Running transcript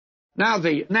Now,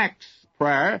 the next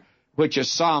prayer, which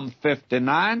is Psalm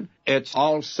 59, it's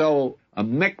also a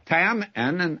miktam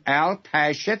and an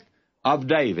al-tashith of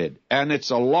David, and it's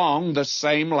along the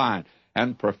same line.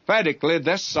 And prophetically,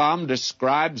 this psalm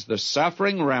describes the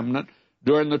suffering remnant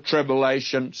during the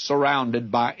tribulation surrounded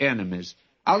by enemies.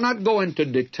 I'll not go into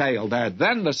detail there.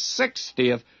 Then the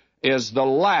 60th is the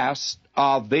last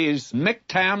of these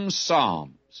miktam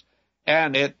psalms,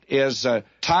 and it is a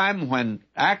time when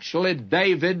actually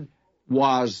David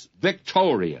was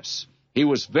victorious. He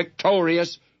was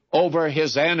victorious over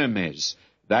his enemies.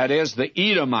 That is, the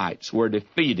Edomites were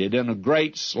defeated in a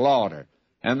great slaughter.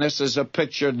 And this is a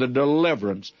picture of the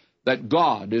deliverance that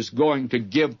God is going to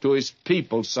give to his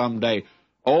people someday.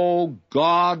 O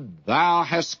God, thou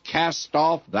hast cast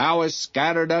off, thou hast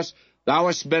scattered us, thou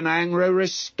hast been angry,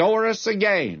 restore us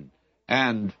again.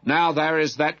 And now there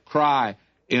is that cry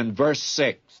in verse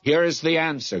 6. Here is the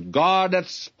answer. God hath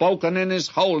spoken in his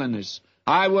holiness.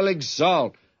 I will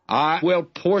exalt. I will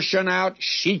portion out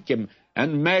Shechem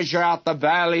and measure out the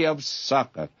valley of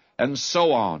Succoth, and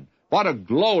so on. What a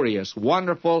glorious,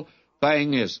 wonderful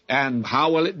thing is. And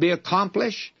how will it be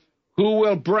accomplished? Who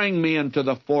will bring me into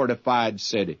the fortified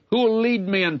city? Who will lead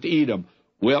me into Edom?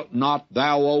 Wilt not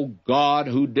thou, O God,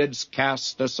 who didst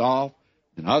cast us off?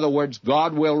 In other words,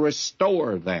 God will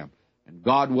restore them. And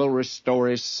God will restore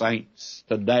his saints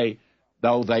today,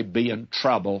 though they be in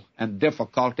trouble and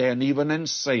difficulty and even in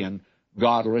sin.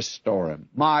 God restore them.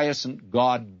 My, isn't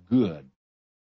God good?